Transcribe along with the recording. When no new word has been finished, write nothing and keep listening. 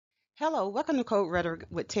Hello, welcome to Code Rhetoric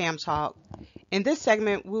with Tam Talk. In this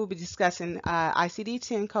segment, we will be discussing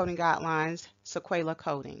ICD-10 Coding Guidelines, Sequela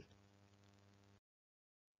coding.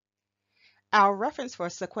 Our reference for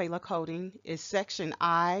Sequela coding is Section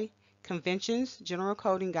I, Conventions, General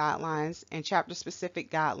Coding Guidelines, and Chapter-Specific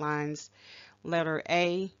Guidelines, letter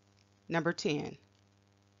A, number 10.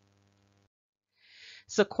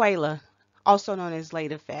 Sequela, also known as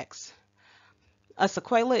late effects. A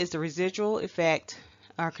sequela is the residual effect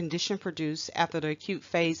or condition produced after the acute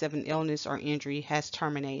phase of an illness or injury has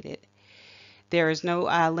terminated. There is no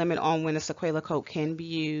limit on when a sequela code can be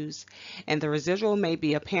used, and the residual may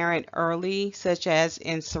be apparent early, such as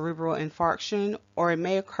in cerebral infarction, or it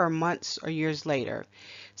may occur months or years later,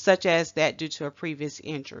 such as that due to a previous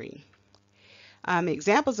injury.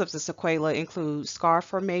 Examples of the sequela include scar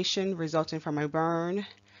formation resulting from a burn,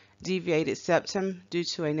 deviated septum due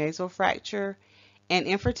to a nasal fracture, and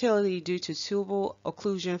infertility due to tubal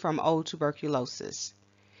occlusion from old tuberculosis.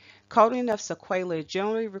 Coding of sequela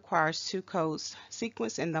generally requires two codes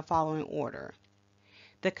sequenced in the following order.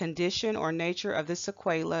 The condition or nature of the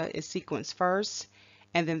sequela is sequenced first,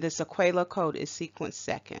 and then the sequela code is sequenced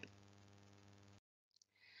second.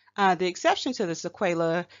 The exception to the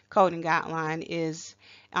Sequela coding guideline is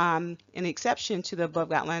an exception to the above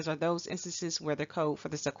guidelines are those instances where the code for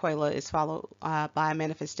the Sequela is followed by a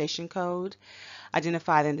manifestation code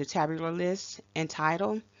identified in the tabular list and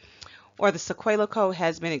title, or the Sequela code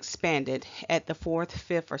has been expanded at the 4th,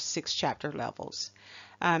 5th, or 6th chapter levels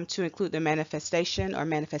to include the manifestation or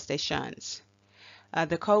manifestations.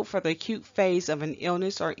 The code for the acute phase of an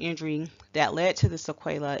illness or injury that led to the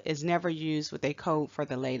sequela is never used with a code for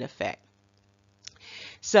the late effect.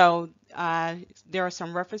 So there are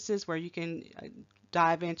some references where you can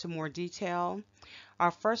dive into more detail.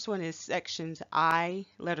 Our first one is sections I,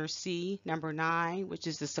 letter C, number 9, which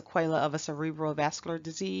is the sequela of a cerebral vascular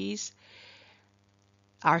disease.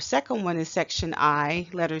 Our second one is section I,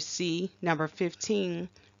 letter C, number 15,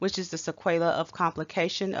 which is the sequela of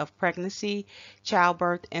complication of pregnancy,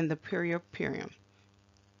 childbirth, and the perioperium.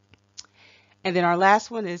 And then our last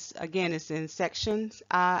one is, again, it's in sections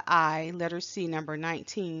I, letter C, number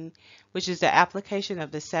 19, which is the application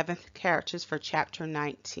of the 7th characters for chapter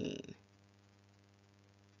 19.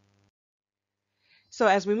 So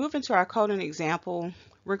as we move into our coding example,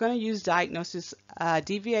 we're going to use diagnosis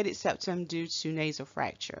deviated septum due to nasal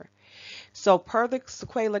fracture. So per the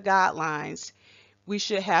Sequela guidelines, we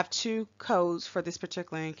should have two codes for this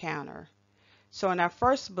particular encounter. So in our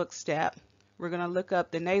first book step, we're going to look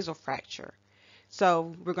up the nasal fracture.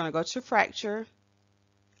 So we're going to go to fracture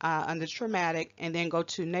under traumatic and then go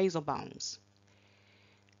to nasal bones.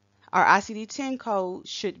 Our ICD-10 code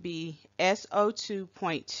should be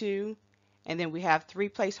SO2.2, and then we have 3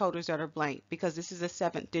 placeholders that are blank because this is a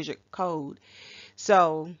 7th digit code.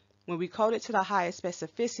 So when we code it to the highest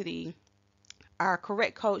specificity, our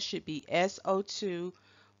correct code should be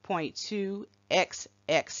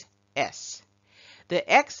SO2.2XXS.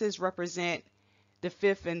 The X's represent the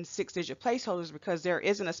 5th and 6th digit placeholders because there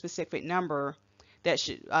isn't a specific number that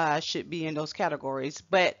should be in those categories.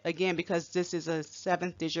 But again, because this is a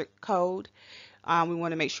 7th digit code, we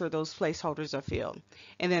want to make sure those placeholders are filled.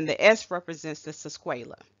 And then the S represents the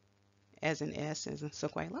sequela, as in S as in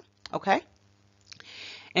sequela. Okay.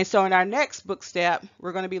 And so in our next book step,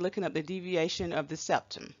 we're going to be looking up the deviation of the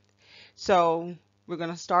septum. So we're going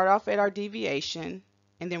to start off at our deviation,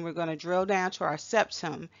 and then we're going to drill down to our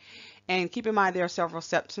septum. And keep in mind there are several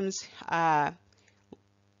septums that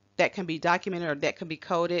can be documented or that can be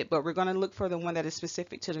coded, but we're going to look for the one that is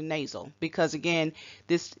specific to the nasal because, again,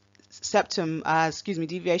 this septum,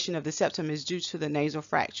 deviation of the septum is due to the nasal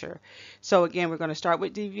fracture. So again, we're going to start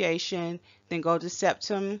with deviation, then go to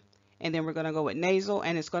septum, and then we're going to go with nasal,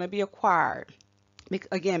 and it's going to be acquired.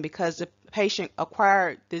 Again, because the patient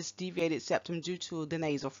acquired this deviated septum due to the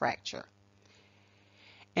nasal fracture.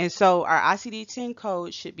 And so our ICD-10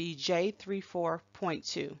 code should be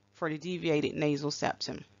J34.2 for the deviated nasal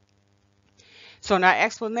septum. So in our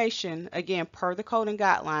explanation, again, per the coding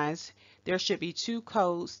guidelines, there should be 2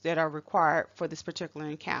 codes that are required for this particular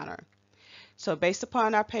encounter. So based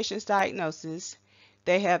upon our patient's diagnosis,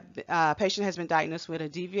 patient has been diagnosed with a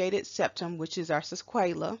deviated septum, which is our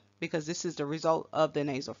sequela, because this is the result of the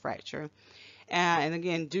nasal fracture. And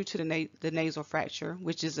again, due to the nasal fracture,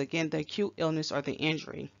 which is again the acute illness or the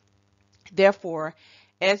injury. Therefore,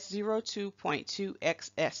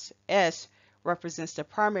 S02.2XSS represents the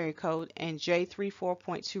primary code and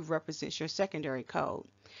J34.2 represents your secondary code.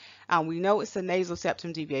 We know it's a nasal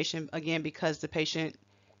septum deviation, again, because the patient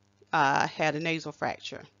had a nasal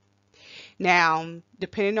fracture. Now,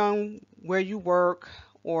 depending on where you work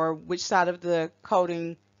or which side of the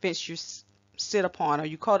coding fence you sit upon or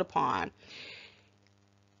you code upon.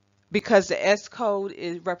 Because the S code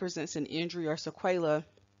represents an injury or sequela,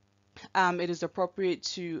 it is appropriate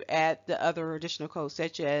to add the other additional codes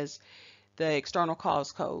such as the external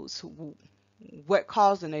cause codes. What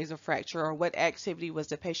caused the nasal fracture, or what activity was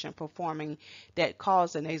the patient performing that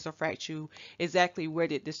caused the nasal fracture? Exactly where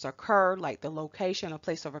did this occur, like the location or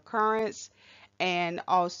place of occurrence, and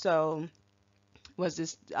also was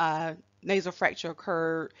this nasal fracture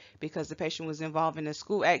occurred because the patient was involved in a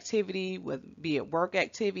school activity, be it work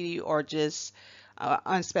activity, or just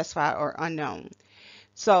unspecified or unknown.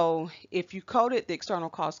 So if you coded the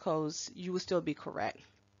external cause codes, you would still be correct.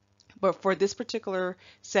 But for this particular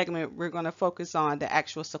segment, we're going to focus on the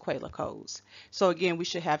actual Sequela codes. So again, we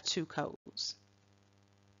should have 2 codes.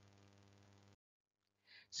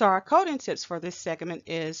 So our coding tips for this segment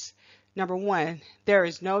is, number 1, there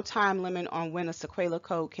is no time limit on when a Sequela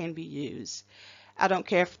code can be used. I don't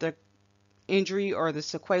care if the injury or the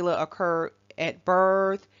Sequela occurred at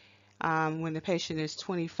birth, when the patient is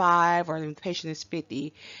 25, or when the patient is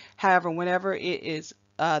 50. However, whenever it is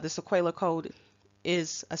the Sequela code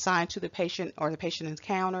is assigned to the patient or the patient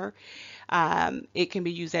encounter, it can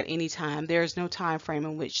be used at any time. There is no time frame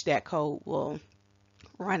in which that code will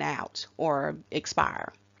run out or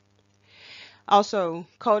expire. Also,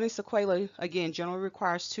 coding Sequela, again, generally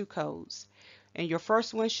requires 2 codes. And your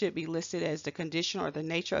first one should be listed as the condition or the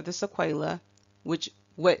nature of the sequela, what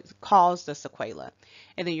caused the sequela.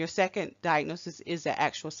 And then your second diagnosis is the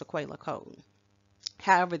actual sequela code.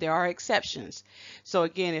 However, there are exceptions. So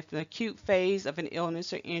again, if an acute phase of an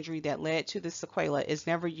illness or injury that led to the sequela is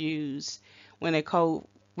never used when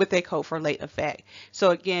with a code for late effect. So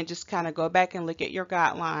again, just kind of go back and look at your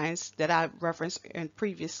guidelines that I referenced on the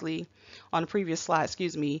previous slide,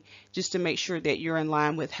 just to make sure that you're in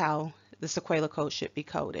line with how the sequela code should be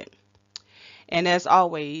coded. And as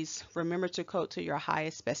always, remember to code to your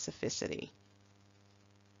highest specificity.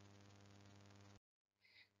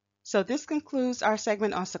 So this concludes our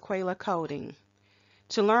segment on Sequela coding.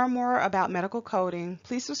 To learn more about medical coding,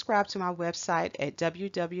 please subscribe to my website at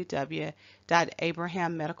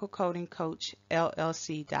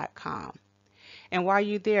www.abrahammedicalcodingcoachllc.com. And while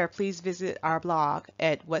you're there, please visit our blog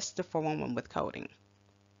at What's the 411 with Coding.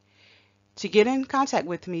 To get in contact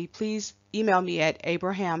with me, please email me at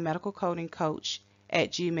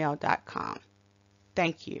abrahammedicalcodingcoach@gmail.com.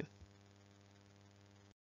 Thank you.